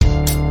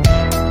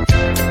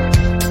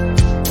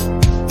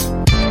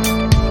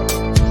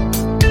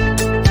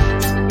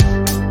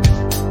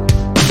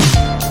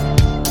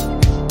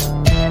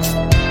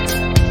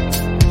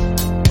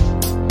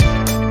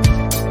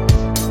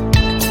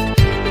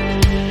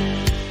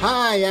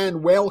Hi,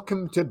 and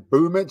welcome to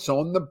Boom It's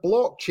on the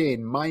Blockchain.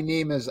 My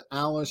name is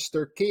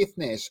Alistair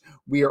Caithness.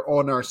 We are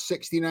on our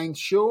 69th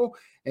show.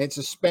 It's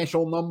a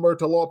special number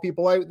to a lot of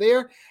people out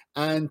there.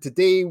 And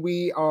today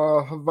we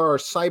have our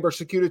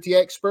cybersecurity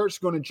experts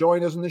going to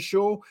join us on the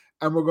show.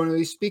 And we're going to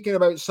be speaking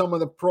about some of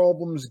the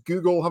problems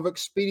Google have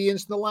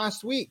experienced in the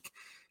last week.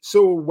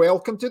 So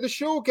welcome to the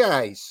show,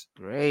 guys.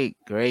 Great.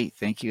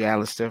 Thank you,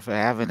 Alistair, for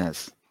having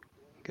us.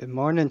 Good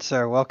morning,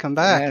 sir. Welcome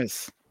back.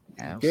 Yes,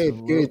 Good.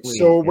 absolutely.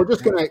 So we're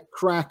just going to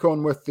crack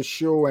on with the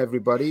show,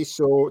 everybody.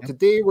 So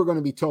today we're going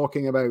to be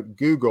talking about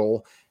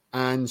Google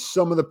and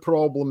some of the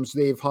problems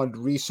they've had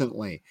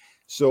recently.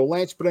 So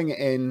let's bring it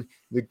in,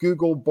 the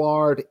Google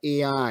Bard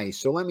AI.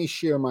 So let me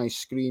share my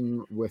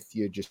screen with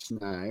you just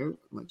now.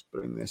 Let's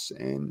bring this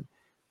in.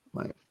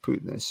 Let's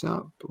put this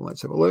up.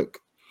 Let's have a look.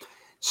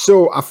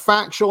 So a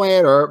factual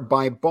error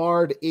by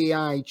Bard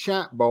AI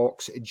chat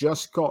box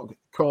just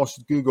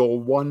cost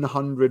Google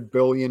 $100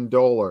 billion.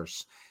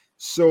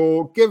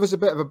 So give us a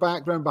bit of a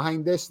background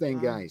behind this thing,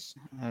 guys.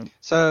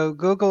 So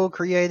Google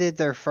created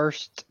their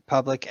first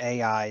public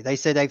AI. They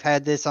said they've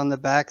had this on the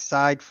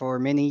backside for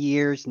many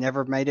years,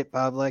 never made it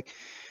public.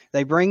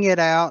 They bring it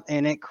out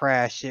and it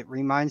crashed. It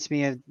reminds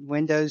me of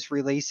Windows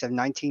release of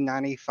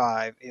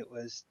 1995. It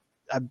was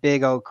a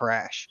big old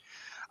crash.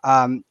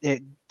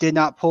 It did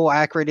not pull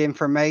accurate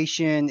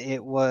information.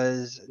 It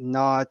was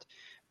not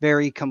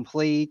very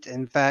complete.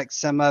 In fact,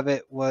 some of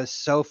it was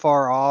so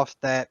far off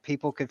that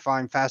people could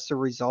find faster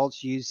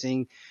results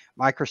using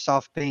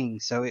Microsoft Bing.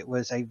 So it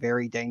was a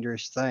very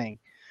dangerous thing.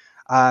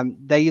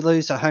 They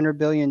lose $100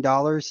 billion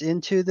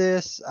into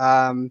this.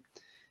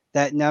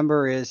 That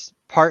number is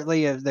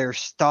partly of their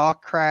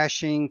stock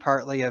crashing,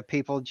 partly of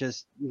people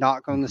just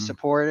not going to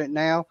support it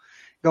now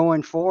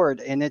going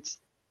forward. And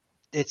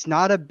it's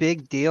not a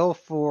big deal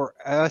for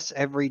us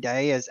every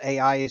day as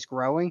AI is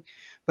growing,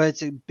 but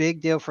it's a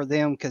big deal for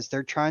them because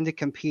they're trying to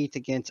compete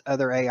against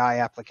other AI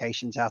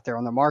applications out there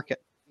on the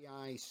market.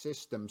 AI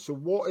system. So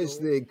what is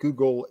the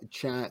Google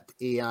Chat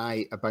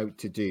AI about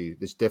to do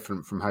that's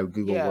different from how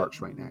Google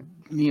works right now?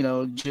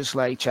 Just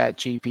like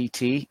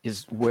ChatGPT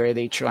is where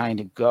they're trying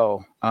to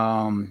go.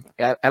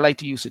 I like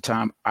to use the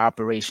term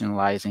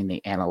operationalizing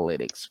the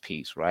analytics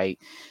piece, right?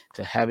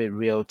 To have it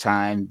real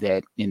time,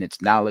 that in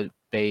its knowledge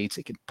base,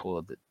 it can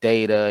pull the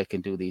data, it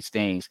can do these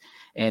things.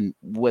 And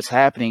what's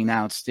happening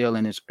now, it's still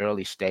in its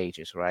early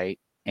stages, right?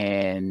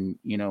 And,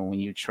 when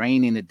you're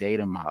training the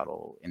data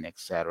model and et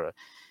cetera,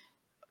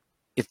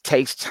 it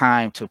takes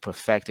time to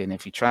perfect it. And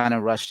if you're trying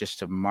to rush just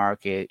to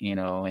market,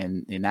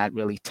 and you're not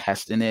really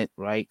testing it,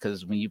 right?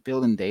 Because when you're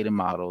building data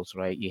models,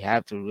 right, you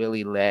have to really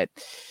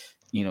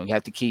you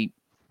have to keep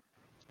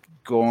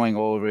going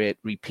over it,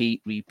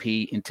 repeat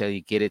until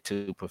you get it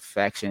to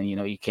perfection.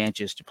 You can't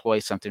just deploy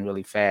something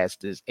really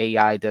fast. This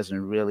AI doesn't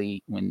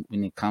really, when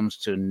it comes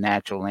to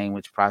natural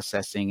language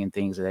processing and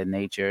things of that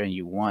nature, and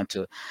you want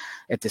to,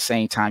 at the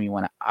same time, you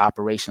want to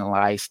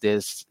operationalize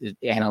this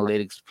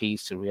analytics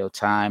piece to real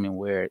time, and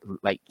where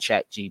like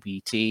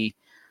ChatGPT,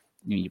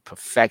 you're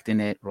perfecting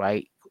it,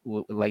 right?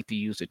 We like to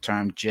use the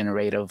term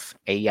generative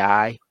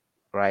AI,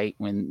 right?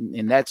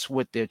 And that's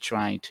what they're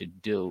trying to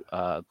do,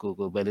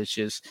 Google, but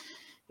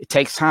it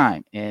takes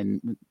time,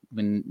 and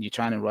when you're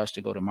trying to rush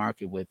to go to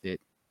market with it,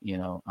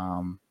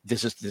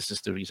 this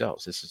is the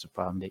results. This is the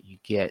problem that you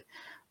get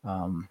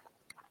when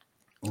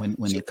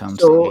it comes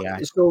to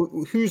AI.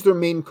 So who's their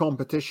main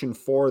competition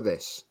for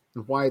this,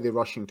 and why are they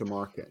rushing to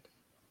market?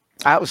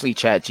 Obviously,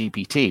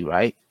 ChatGPT,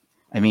 right?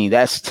 I mean,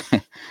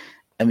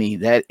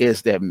 that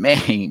is their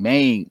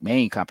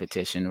main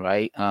competition,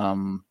 right?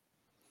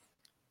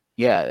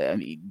 Yeah, I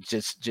mean,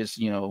 just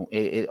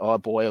it all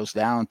boils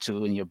down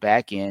to, in your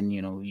back end,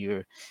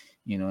 you're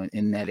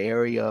in that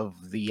area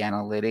of the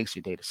analytics,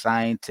 your data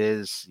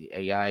scientists, the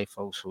AI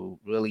folks who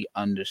really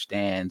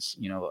understands,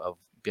 of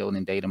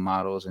building data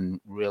models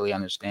and really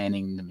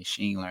understanding the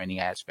machine learning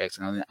aspects.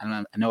 And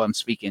I know I'm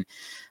speaking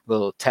a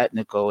little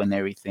technical and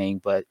everything,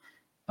 but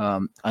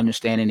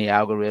understanding the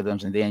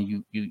algorithms, and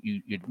then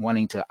you're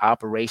wanting to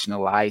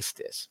operationalize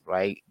this,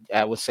 right?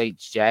 I would say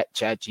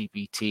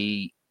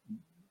ChatGPT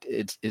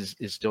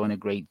is doing a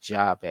great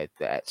job at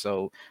that.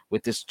 So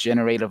with this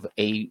generative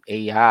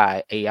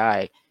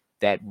AI,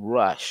 that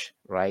rush,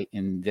 right?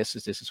 And this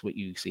is what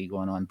you see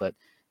going on. But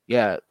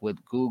yeah,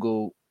 with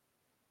Google,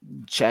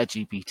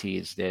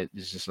 ChatGPT is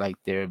just like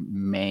their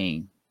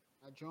main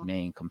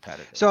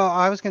competitor. So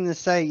I was going to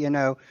say,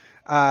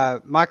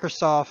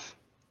 Microsoft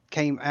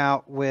came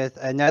out with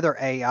another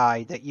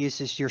AI that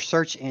uses your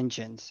search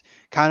engines,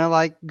 kind of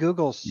like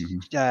Google's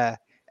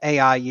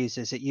AI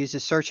uses. It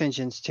uses search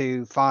engines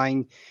to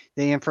find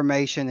the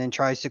information and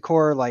tries to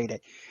correlate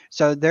it.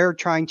 So they're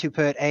trying to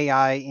put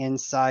AI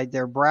inside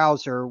their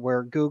browser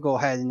where Google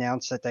had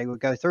announced that they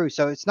would go through.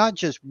 So it's not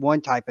just one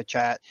type of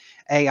chat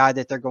AI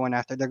that they're going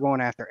after. They're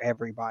going after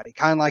everybody.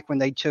 Kind of like when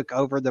they took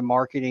over the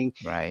marketing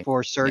Right.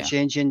 for search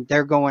engine,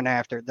 they're going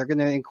after. They're going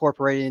to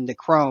incorporate it into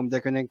Chrome. They're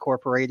going to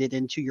incorporate it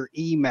into your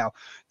email.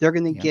 They're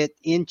going to get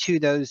into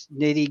those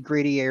nitty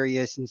gritty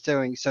areas and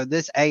doing. So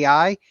this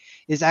AI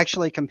is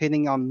actually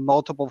competing on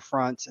multiple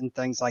fronts and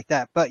things like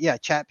that. But yeah,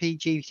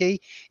 ChatGPT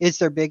is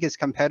their biggest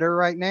competitor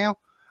right now.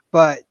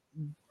 But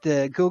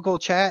the Google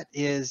Chat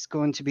is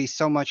going to be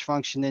so much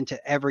function into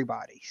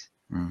everybody's.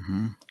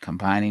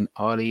 Combining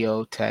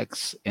audio,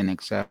 text, and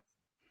etc.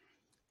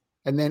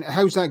 And then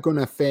how's that going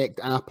to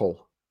affect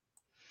Apple?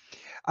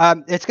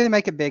 It's going to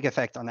make a big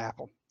effect on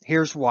Apple.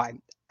 Here's why.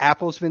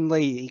 Apple's been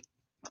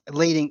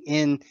leading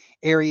in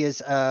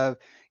areas of,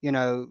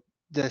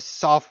 the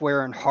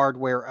software and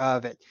hardware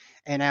of it.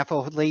 And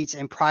Apple leads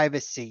in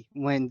privacy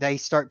when they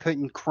start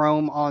putting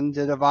Chrome on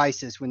the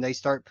devices, when they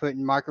start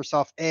putting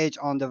Microsoft Edge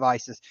on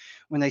devices,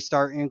 when they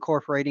start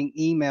incorporating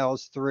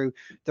emails through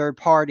third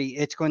party.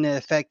 It's going to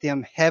affect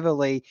them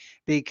heavily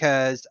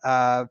because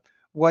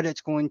what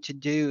it's going to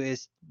do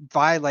is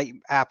violate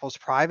Apple's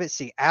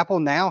privacy. Apple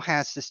now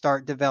has to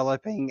start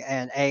developing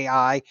an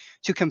AI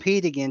to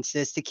compete against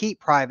this, to keep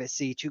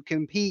privacy, to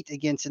compete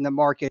against in the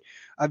market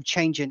of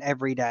changing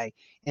every day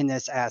in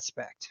this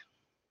aspect.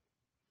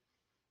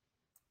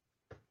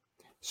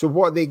 So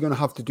what are they going to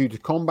have to do to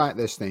combat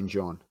this then,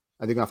 John?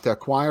 Are they going to have to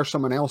acquire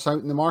someone else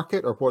out in the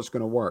market, or what's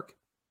going to work?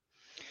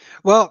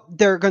 Well,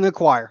 they're going to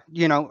acquire.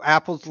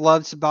 Apple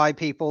loves to buy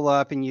people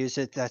up and use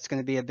it. That's going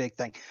to be a big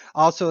thing.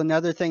 Also,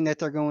 another thing that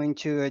they're going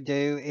to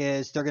do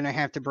is they're going to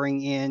have to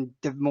bring in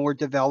more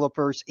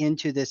developers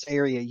into this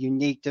area,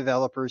 unique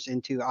developers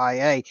into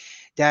IA,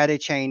 data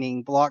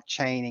chaining,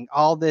 blockchaining.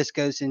 All this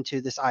goes into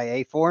this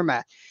IA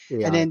format.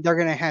 Yeah. And then they're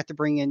going to have to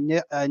bring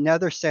in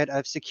another set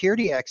of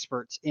security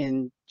experts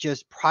in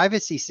just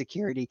privacy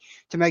security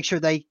to make sure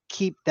they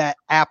keep that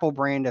Apple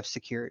brand of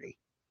security.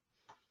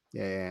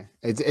 Yeah,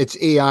 it's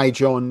AI,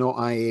 John, not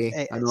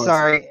IA. I know.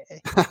 Sorry,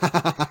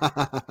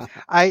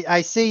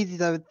 I see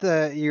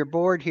the your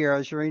board here. I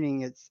was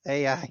reading it's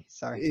AI.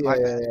 Sorry, my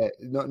bad.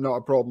 Not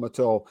a problem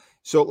at all.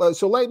 So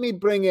let me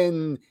bring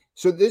in.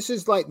 So this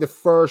is like the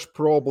first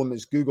problem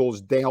that Google's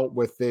dealt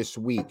with this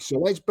week. So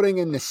let's bring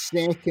in the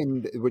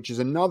second, which is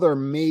another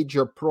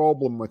major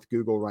problem with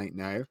Google right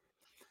now.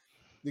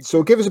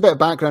 So give us a bit of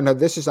background how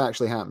this has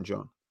actually happened,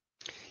 John.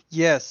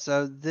 Yes,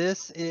 so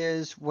this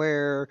is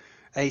where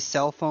a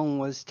cell phone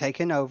was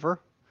taken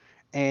over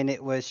and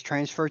it was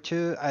transferred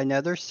to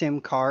another SIM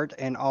card,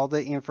 and all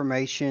the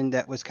information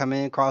that was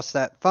coming across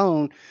that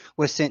phone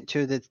was sent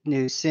to the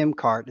new SIM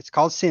card. It's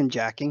called SIM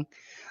jacking.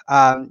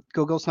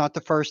 Google's not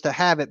the first to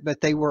have it,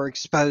 but they were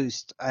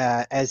exposed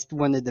as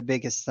one of the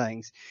biggest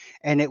things.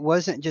 And it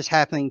wasn't just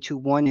happening to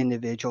one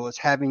individual, it's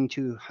happening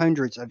to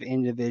hundreds of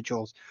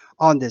individuals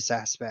on this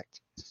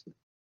aspect.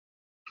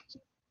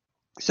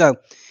 So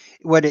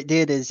what it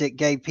did is it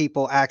gave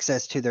people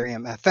access to their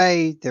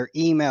MFA, their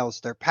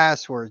emails, their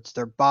passwords,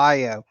 their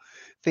bio,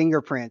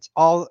 fingerprints,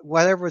 all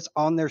whatever was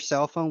on their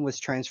cell phone was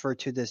transferred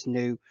to this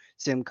new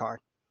SIM card.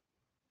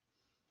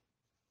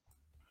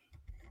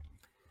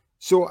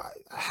 So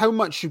how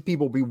much should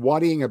people be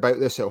worrying about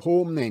this at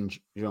home then,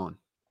 John?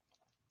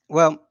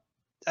 Well,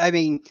 I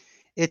mean,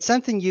 it's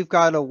something you've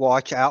got to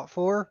watch out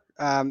for.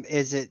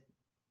 Is it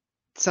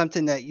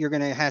something that you're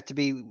going to have to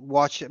be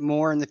watching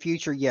more in the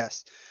future?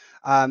 Yes.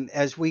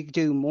 As we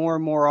do more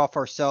and more off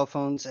our cell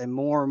phones and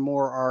more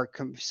our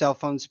cell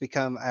phones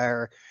become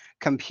our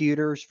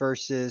computers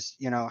versus,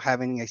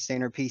 having a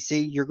standard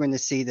PC, you're going to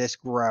see this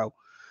grow.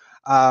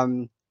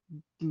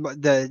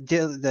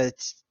 The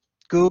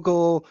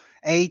Google,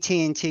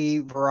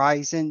 AT&T,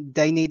 Verizon,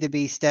 they need to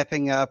be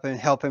stepping up and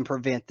helping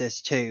prevent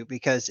this too,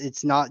 because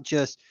it's not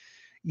just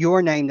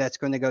your name that's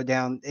going to go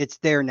down, it's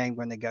their name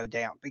going to go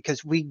down,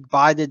 because we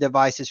buy the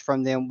devices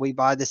from them, we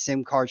buy the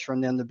SIM cards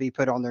from them to be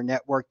put on their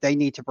network. They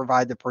need to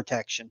provide the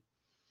protection.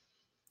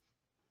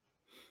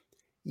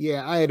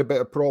 Yeah, I had a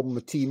bit of problem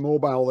with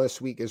T-Mobile this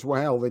week as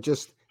well.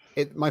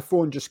 My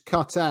phone just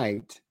cut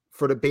out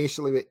for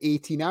basically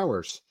 18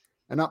 hours,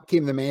 and up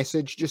came the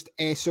message, just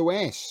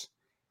SOS.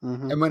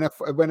 And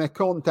when I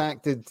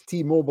contacted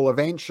T-Mobile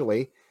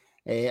eventually,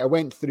 I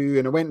went through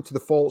and I went to the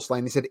faults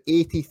line. They said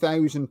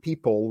 80,000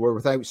 people were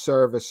without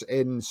service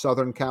in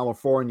Southern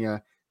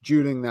California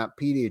during that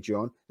period,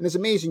 John. And it's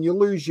amazing. You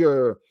lose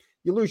your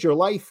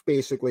life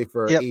basically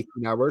for 18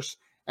 hours.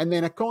 And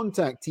then I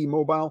contact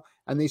T-Mobile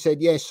and they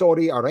said, yeah,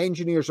 sorry, our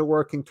engineers are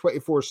working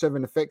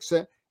 24/7 to fix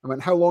it. I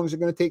went, how long is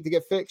it going to take to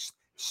get fixed?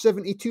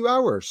 72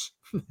 hours.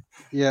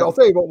 Yeah. But I'll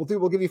tell you what we'll do.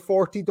 We'll give you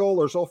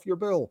 $40 off your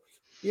bill,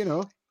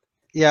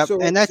 Yeah,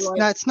 so and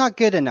that's not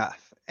good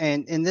enough.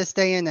 And in this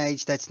day and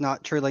age, that's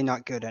truly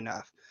not good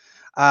enough.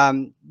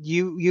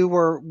 You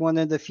were one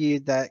of the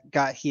few that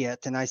got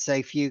hit, and I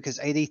say few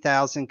because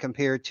 80,000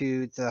 compared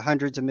to the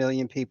hundreds of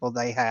million people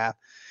they have.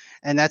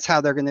 and that's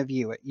how they're going to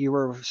view it. You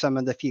were some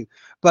of the few,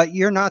 but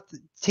you're not.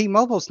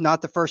 T-Mobile's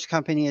not the first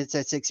company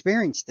that's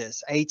experienced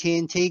this.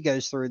 AT&T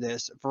goes through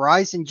this.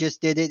 Verizon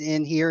just did it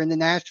in here in the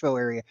Nashville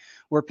area,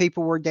 where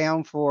people were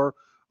down for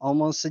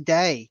almost a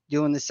day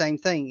doing the same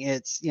thing.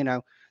 It's,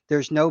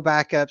 there's no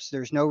backups,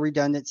 there's no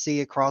redundancy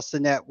across the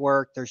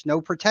network, there's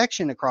no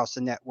protection across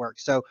the network.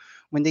 So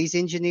when these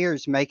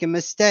engineers make a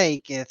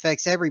mistake, it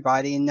affects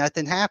everybody and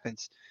nothing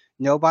happens.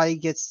 Nobody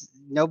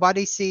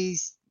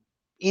sees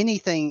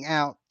anything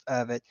out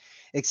of it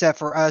except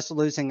for us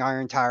losing our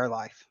entire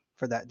life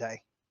for that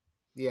day.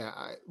 Yeah,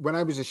 when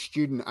I was a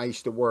student, I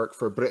used to work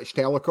for British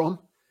Telecom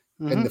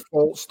in Mhm. the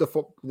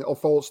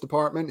faults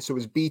department. So it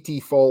was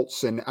BT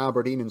faults in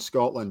Aberdeen in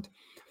Scotland.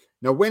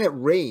 Now, when it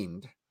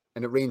rained,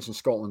 and it rains in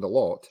Scotland a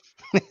lot,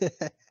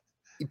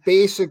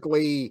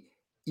 basically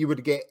you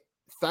would get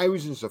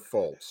thousands of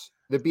faults.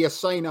 There'd be a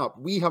sign up.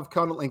 We have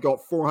currently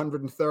got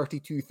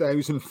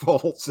 432,000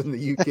 faults in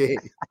the UK.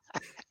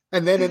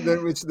 And then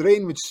the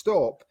rain would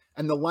stop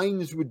and the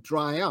lines would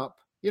dry up.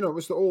 It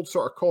was the old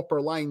sort of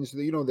copper lines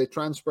that, they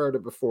transferred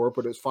it before,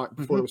 but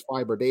before it was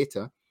fiber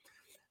data.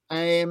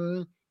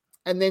 And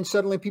then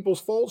suddenly people's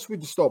faults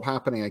would stop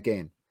happening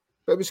again.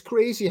 But it was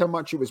crazy how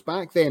much it was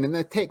back then. And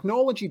the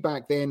technology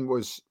back then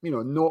was,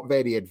 not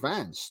very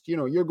advanced.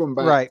 You're going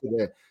back Right. to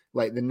the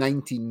late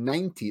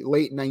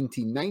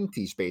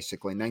 1990s,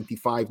 basically,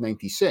 95,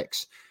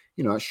 96.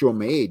 That's showing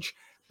my age.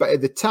 But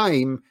at the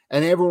time,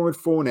 and everyone would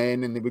phone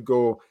in and they would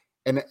go,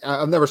 and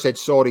I've never said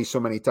sorry so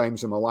many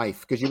times in my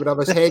life, because you would have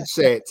a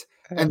headset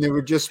and there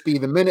would just be,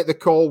 the minute the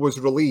call was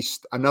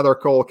released, another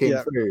call came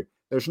through.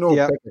 There's no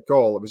pick a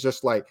call. It was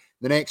just like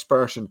the next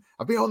person.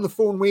 I've been on the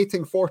phone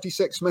waiting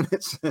 46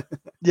 minutes.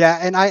 Yeah,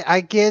 and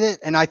I get it,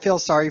 and I feel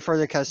sorry for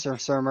the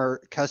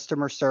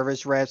customer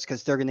service reps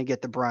because they're going to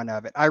get the brunt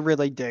of it. I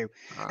really do,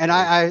 and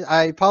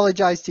I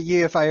apologize to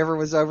you if I ever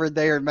was over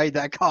there and made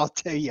that call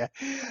to you.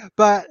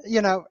 But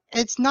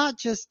it's not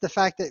just the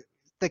fact that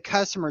the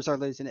customers are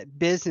losing it;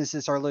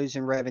 businesses are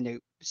losing revenue.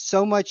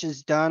 So much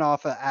is done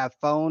off a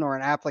phone or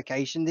an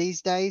application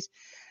these days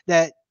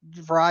that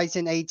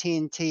Verizon,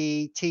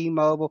 AT&T,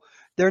 T-Mobile,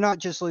 they're not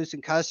just losing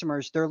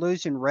customers, they're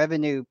losing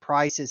revenue,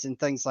 prices, and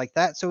things like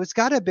that. So it's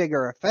got a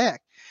bigger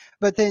effect.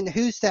 But then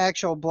who's the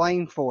actual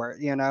blame for it?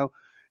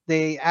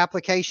 The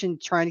application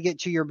trying to get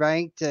to your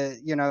bank to,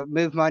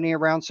 move money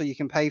around so you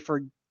can pay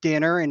for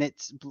dinner and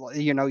it's,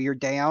 you're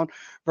down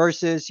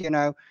versus,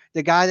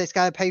 the guy that's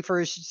got to pay for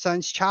his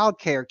son's child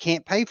care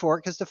can't pay for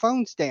it because the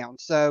phone's down.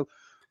 So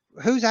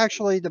who's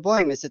actually to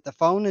blame? Is it the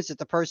phone? Is it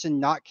the person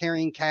not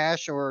carrying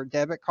cash or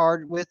debit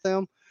card with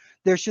them?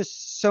 There's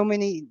just so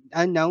many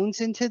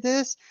unknowns into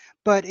this,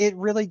 but it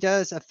really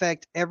does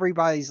affect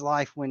everybody's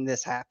life when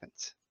this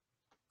happens.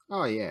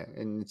 Oh yeah,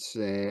 and it's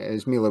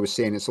as Mila was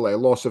saying, it's like a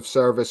loss of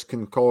service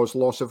can cause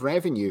loss of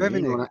revenue.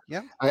 Revenue,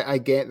 And I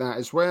get that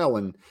as well.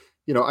 And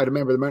I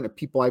remember the amount of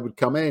people I would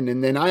come in,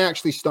 and then I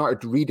actually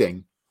started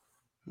reading.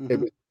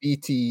 It was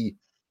BT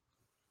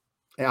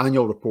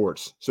annual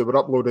reports, so we're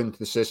uploaded into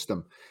the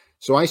system.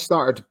 So I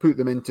started to put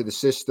them into the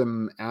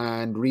system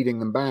and reading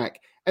them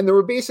back, and they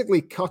were basically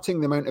cutting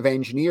the amount of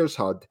engineers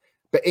had,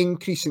 but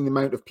increasing the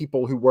amount of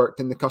people who worked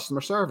in the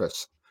customer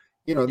service.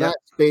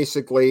 That's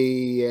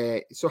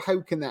basically, so how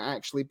can that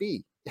actually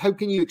be? How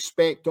can you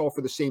expect to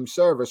offer the same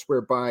service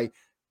whereby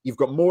you've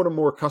got more and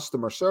more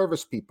customer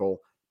service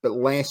people, but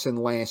less and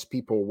less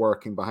people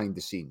working behind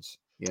the scenes?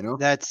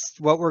 That's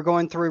what we're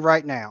going through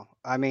right now.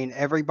 I mean,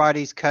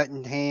 everybody's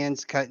cutting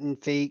hands, cutting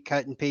feet,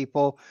 cutting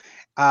people.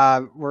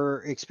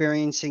 We're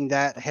experiencing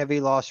that heavy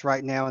loss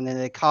right now in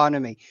the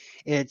economy.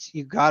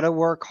 You got to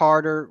work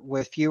harder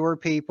with fewer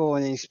people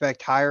and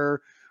expect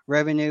higher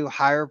revenue,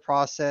 higher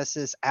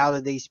processes out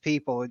of these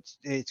people.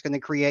 It's going to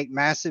create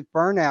massive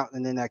burnout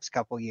in the next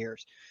couple of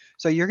years.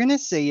 So you're going to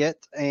see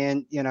it,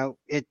 and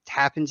it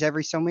happens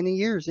every so many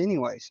years,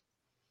 anyways.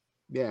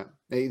 Yeah.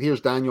 Here's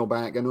Daniel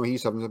back. I know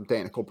he's having some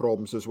technical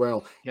problems as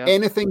well. Yep.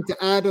 Anything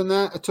to add on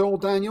that at all,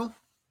 Daniel?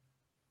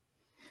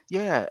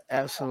 Yeah,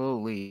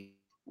 absolutely.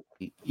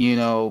 I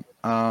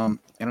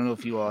don't know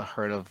if you all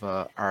heard of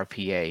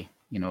RPA,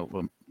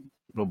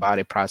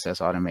 robotic process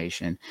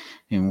automation,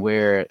 and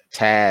where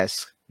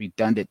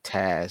redundant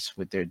tasks,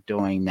 what they're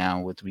doing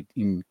now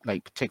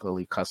like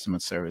particularly customer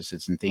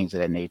services and things of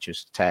that nature,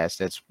 tasks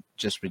that's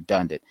just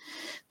redundant,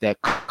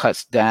 that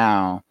cuts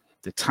down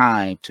the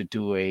time to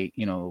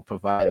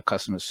provide a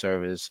customer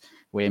service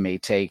where it may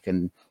take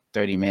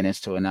 30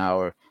 minutes to an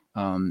hour.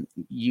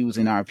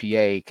 Using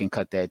RPA can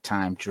cut that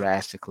time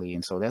drastically.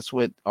 And so that's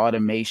what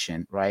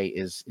automation, right,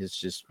 is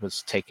just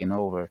what's taking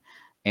over.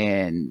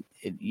 And,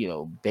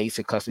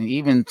 basic customer,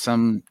 even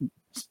some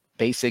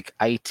basic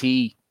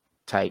IT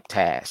type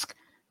task,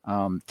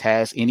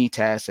 any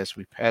task that's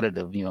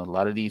repetitive. A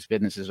lot of these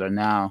businesses are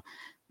now,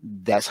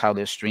 that's how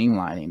they're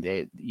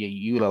streamlining. You're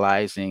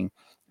utilizing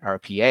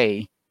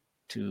RPA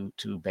to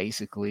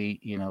basically,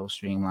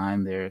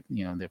 streamline their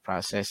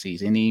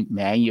processes. Any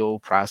manual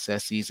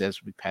processes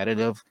that's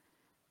repetitive,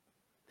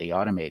 they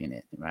automating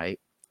it, right?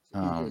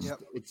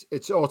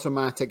 It's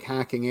automatic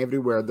hacking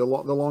everywhere. The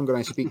longer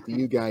I speak to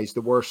you guys,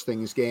 the worse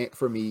things get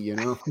for me, you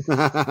know.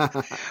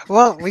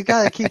 Well, we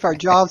got to keep our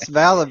jobs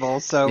valuable,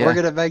 so we're Yeah.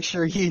 going to make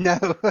sure you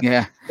know.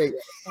 Yeah.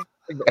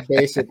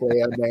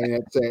 Basically, I mean,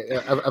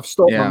 I've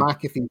stopped my Yeah.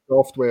 McAfee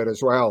software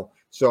as well,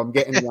 so I'm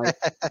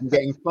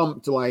getting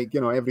pumped like,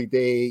 you know, every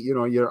day. You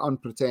know, you're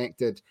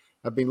unprotected.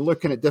 I've been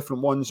looking at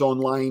different ones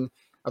online.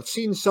 I've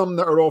seen some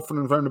that are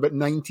offering around about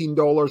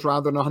 $19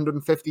 rather than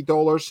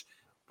 $150.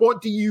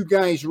 What do you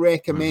guys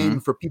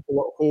recommend for people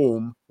at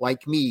home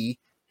like me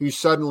who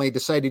suddenly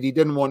decided he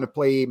didn't want to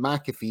play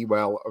McAfee?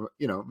 Well,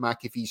 you know,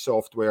 McAfee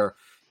software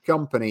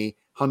company,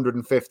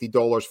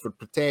 $150 for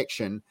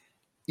protection.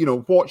 You know,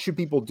 what should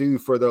people do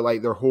for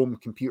their home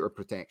computer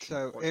protection?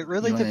 So it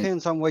really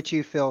depends on what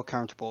you feel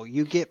comfortable.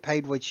 You get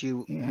paid what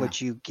you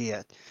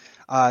get.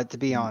 To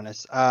be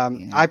honest,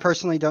 I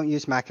personally don't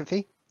use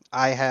McAfee.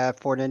 I have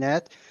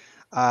Fortinet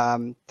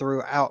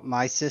throughout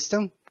my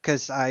system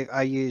because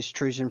I use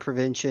intrusion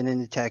prevention and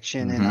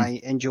detection, and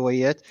I enjoy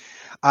it.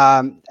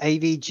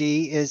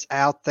 AVG is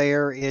out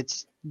there.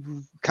 It's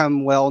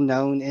become well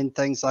known in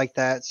things like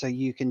that, so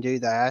you can do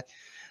that.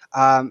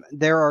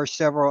 There are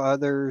several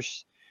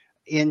others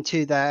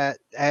into that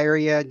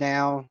area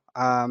now.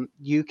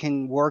 You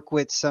can work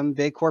with some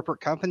big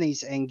corporate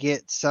companies and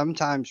get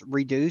sometimes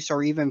reduced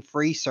or even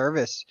free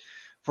service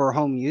for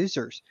home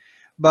users.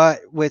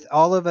 But with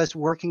all of us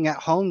working at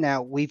home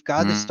now, we've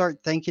got to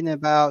start thinking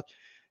about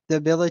the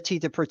ability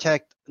to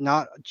protect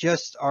not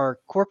just our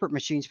corporate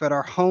machines, but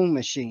our home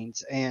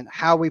machines and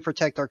how we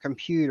protect our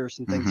computers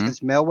and things,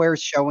 because malware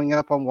is showing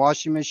up on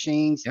washing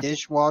machines,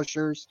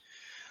 dishwashers.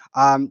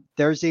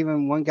 There's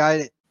even one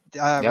guy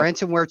that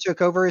ransomware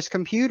took over his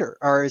computer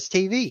or his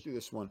TV.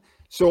 This one.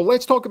 So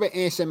let's talk about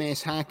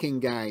SMS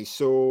hacking, guys.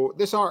 So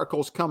this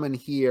article's coming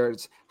here.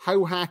 It's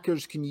how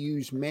hackers can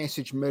use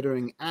message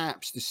mirroring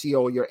apps to see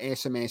all your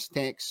SMS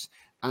texts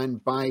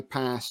and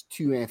bypass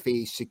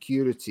 2FA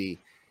security.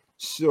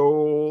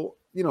 So,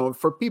 you know,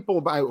 for people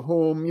at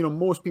home, you know,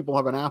 most people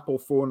have an Apple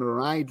phone or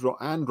an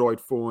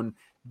Android phone,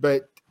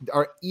 but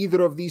are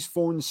either of these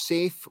phones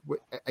safe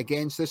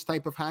against this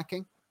type of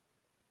hacking?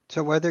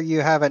 So whether you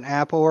have an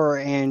Apple or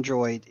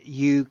Android,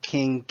 you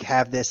can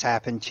have this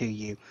happen to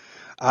you.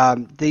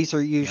 These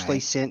are usually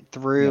sent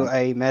through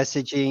a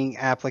messaging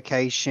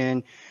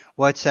application,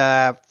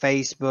 WhatsApp,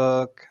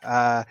 Facebook,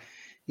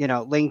 you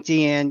know,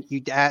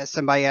 LinkedIn.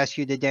 Somebody asks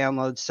you to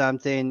download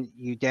something,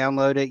 you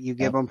download it, you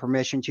give them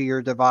permission to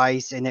your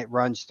device, and it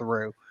runs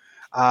through.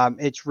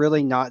 It's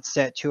really not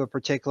set to a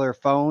particular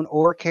phone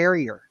or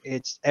carrier.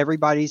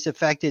 Everybody's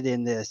affected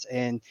in this,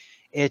 and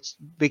it's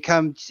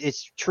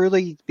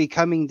truly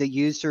becoming the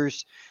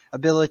user's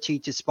ability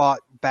to spot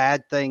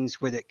bad things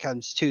when it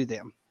comes to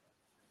them.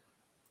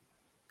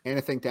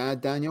 Anything to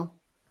add, Daniel?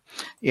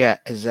 Yeah,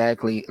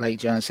 exactly. Like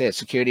John said,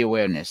 security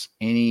awareness.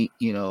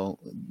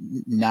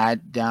 Not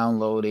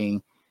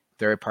downloading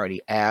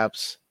third-party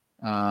apps.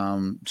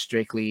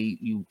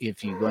 Strictly,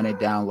 if you're going to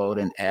download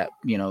an app,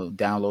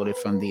 download it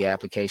from the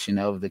application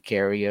of the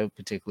carrier,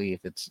 particularly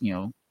if it's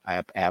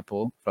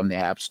Apple from the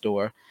App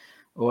Store,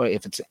 or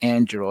if it's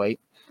Android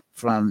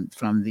from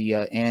the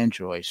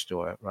Android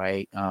store,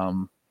 right?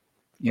 Any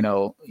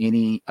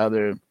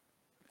other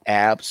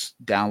apps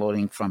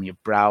downloading from your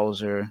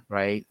browser,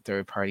 right?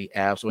 Third-party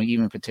apps, or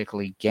even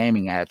particularly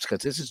gaming apps, because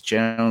this is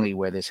generally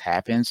where this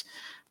happens,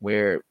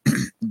 where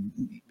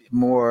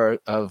more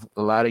of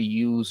a lot of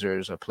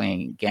users are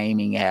playing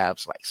gaming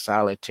apps like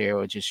solitaire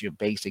or just your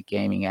basic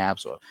gaming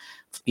apps, or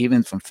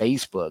even from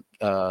Facebook.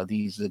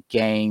 These are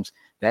games.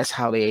 That's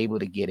how they're able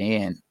to get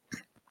in.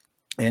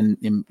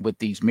 And with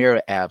these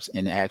mirror apps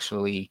and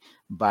actually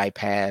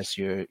bypass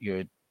your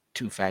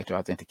two-factor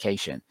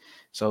authentication.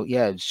 So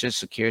yeah, it's just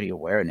security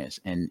awareness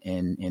and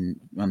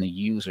on the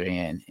user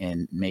end,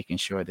 and making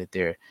sure that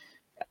they're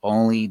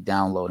only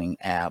downloading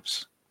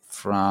apps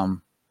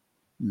from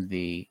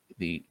the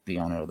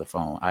owner of the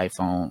phone,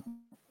 iPhone,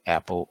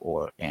 Apple,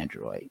 or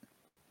Android.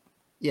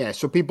 Yeah,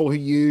 so people who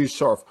use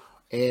sort of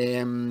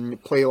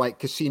play like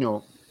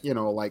casino,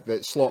 like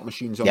the slot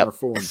machines on their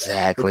phones.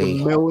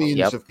 Exactly.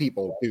 Millions of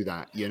people do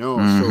that,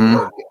 Mm-hmm.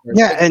 So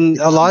yeah, and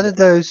a lot of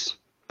those,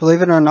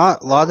 believe it or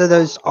not, a lot of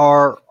those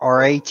are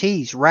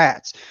RATs,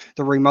 rats,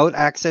 the remote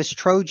access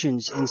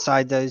Trojans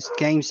inside those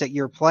games that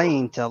you're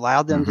playing to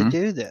allow them to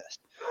do this.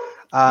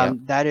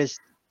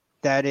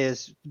 That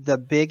is the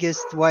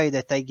biggest way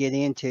that they get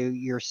into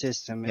your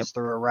system is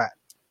through a rat.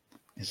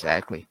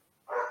 Exactly.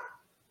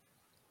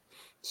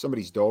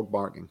 Somebody's dog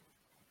barking.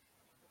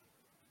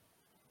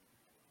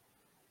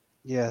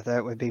 Yeah,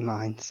 that would be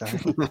mine. Sorry.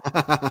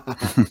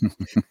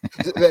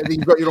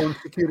 You've got your own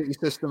security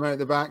system out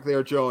the back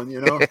there, John.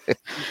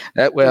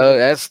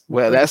 That's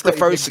the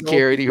first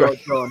security, right?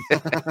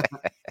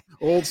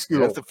 Old school.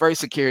 That's the first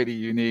security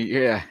you need.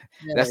 Yeah,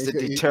 that's the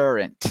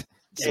deterrent.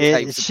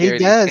 She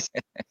does.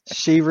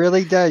 She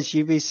really does.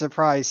 You'd be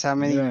surprised how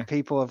many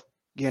people have.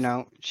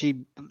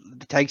 She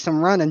takes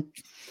them running.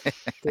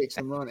 Takes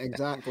them running.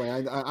 Exactly.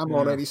 I'm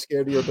already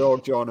scared of your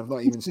dog, John. I've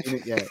not even seen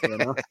it yet.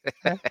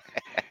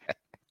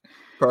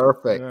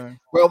 Perfect. Yeah.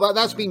 Well,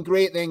 that's been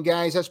great then,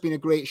 guys. That's been a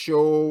great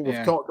show. We've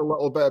Yeah. talked a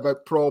little bit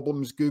about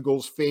problems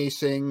Google's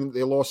facing.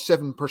 They lost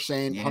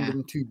 7%, Yeah.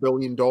 $102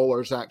 billion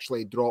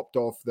actually dropped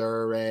off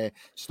their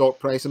stock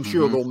price. I'm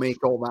sure they'll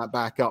make all that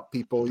back up,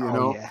 people, you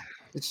know. Yeah.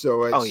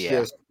 So it's Oh, yeah.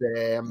 just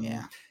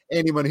Yeah.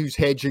 anyone who's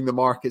hedging the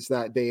markets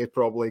that day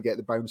probably get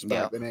the bounce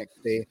back Yep. the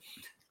next day.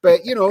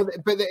 But, you know,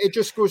 but it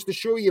just goes to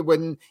show you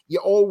when you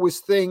always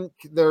think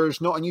there's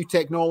not a new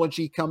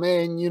technology come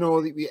in, you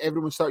know,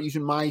 everyone started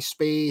using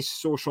MySpace,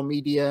 social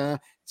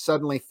media.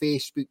 Suddenly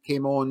Facebook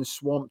came on,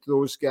 swamped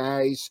those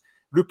guys.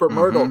 Rupert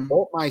Murdoch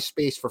bought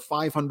MySpace for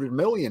 $500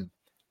 million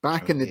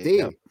back in the day.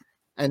 Yep.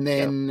 And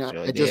then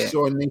Sure I just did.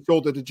 saw, and they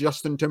sold it to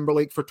Justin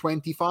Timberlake for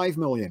 $25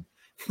 million.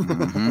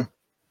 Mhm.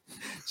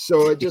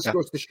 So it just Yeah.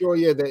 goes to show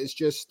you that it's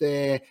just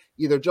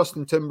either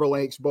Justin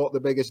Timberlake's bought the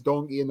biggest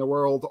donkey in the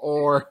world,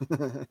 or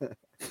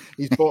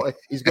he's going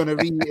to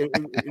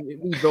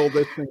rebuild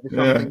this thing to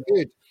something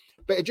good.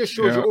 But it just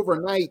shows you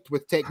overnight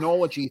with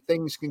technology,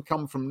 things can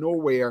come from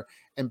nowhere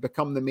and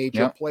become the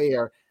major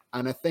player.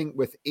 And I think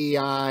with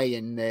AI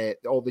and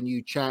all the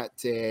new chat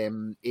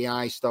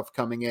AI stuff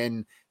coming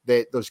in,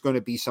 that there's going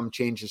to be some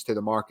changes to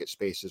the market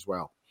space as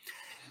well.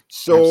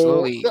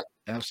 So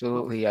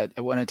Absolutely. I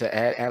wanted to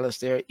add,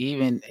 Alistair,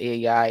 even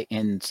AI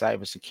in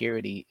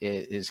cybersecurity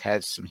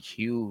has some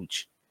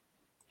huge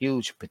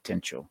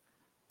potential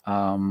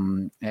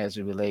as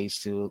it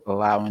relates to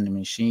allowing the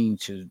machine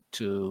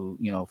to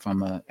you know,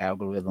 from an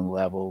algorithm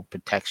level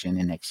protection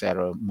and et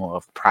cetera, more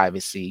of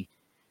privacy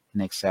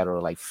and et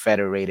cetera, like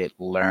federated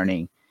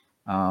learning,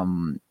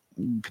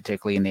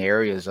 particularly in the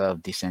areas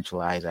of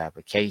decentralized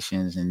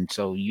applications. And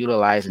so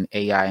utilizing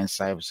AI in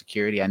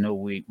cybersecurity, I know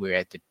we're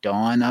at the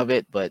dawn of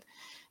it, but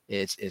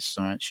it's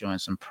showing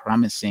some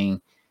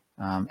promising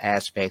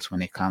aspects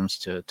when it comes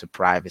to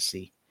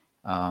privacy,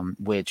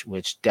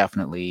 which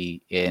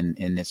definitely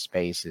in this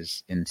space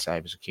is in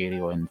cybersecurity,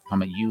 or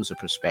from a user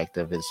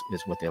perspective is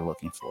what they're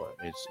looking for,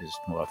 is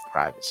more of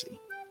privacy.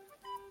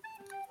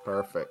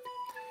 Perfect.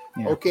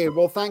 Yeah. Okay,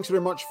 well, thanks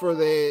very much for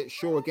the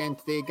show again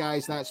today,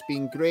 guys. That's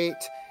been great.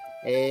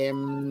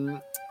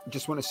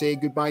 Just want to say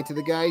goodbye to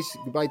the guys.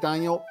 Goodbye,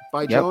 Daniel.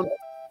 Bye, John.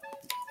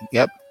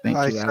 Yep. Thank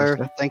Bye, you, sir.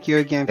 Alistair. Thank you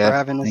again for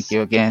having us. Thank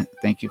you again.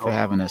 Thank you for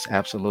having us.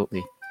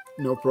 Absolutely.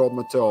 No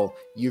problem at all.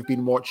 You've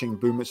been watching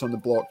Boom It's on the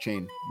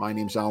Blockchain. My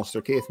name's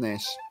Alistair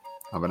Caithness.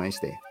 Have a nice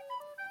day.